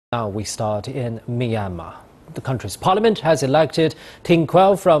Now we start in Myanmar. The country's parliament has elected Htin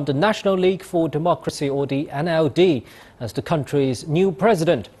Kyaw from the National League for Democracy, or the NLD, as the country's new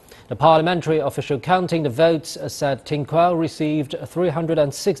president. The parliamentary official counting the votes said Htin Kyaw received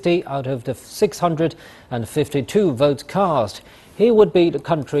 360 out of the 652 votes cast. He would be the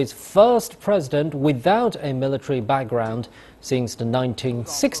country's first president without a military background since the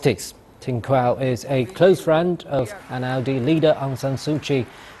 1960s. Htin Kyaw is a close friend of NLD leader Aung San Suu Kyi.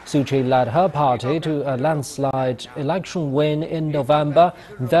 Suu Kyi led her party to a landslide election win in November,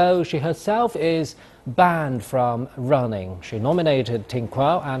 though she herself is banned from running. She nominated Htin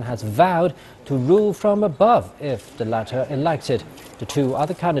Kyaw and has vowed to rule from above if the latter elected. The two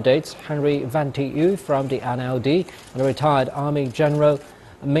other candidates, Henry Van Thieu from the NLD and retired Army General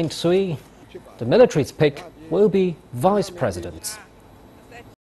Mint Sui, the military's pick, will be vice presidents.